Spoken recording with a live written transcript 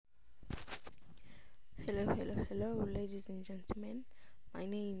Hello, ladies and gentlemen. My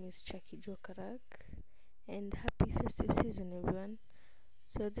name is Chaki Jokarak, and happy festive season, everyone.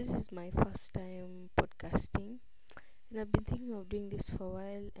 So, this is my first time podcasting, and I've been thinking of doing this for a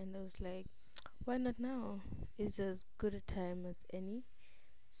while, and I was like, why not now? It's as good a time as any.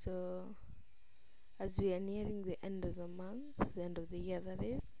 So, as we are nearing the end of the month, the end of the year, that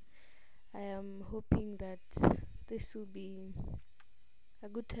is, I am hoping that this will be a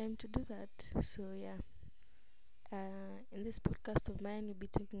good time to do that. So, yeah. In this podcast of mine, we'll be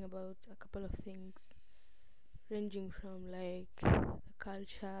talking about a couple of things, ranging from like the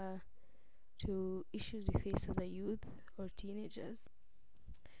culture to issues we face as a youth or teenagers.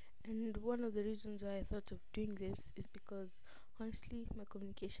 And one of the reasons why I thought of doing this is because honestly, my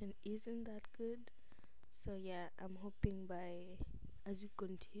communication isn't that good. So, yeah, I'm hoping as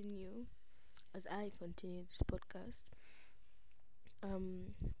as I continue this podcast,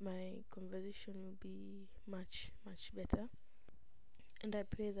 my conversation will be much better. And I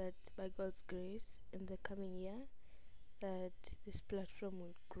pray that by God's grace in the coming year that this platform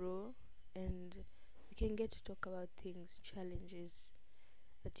will grow and we can get to talk about things, challenges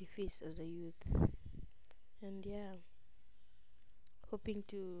that you face as a youth. And yeah, hoping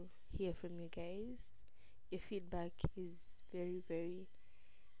to hear from you guys. Your feedback is very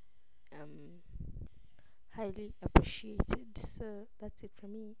um highly appreciated. So that's it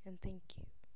from me and thank you.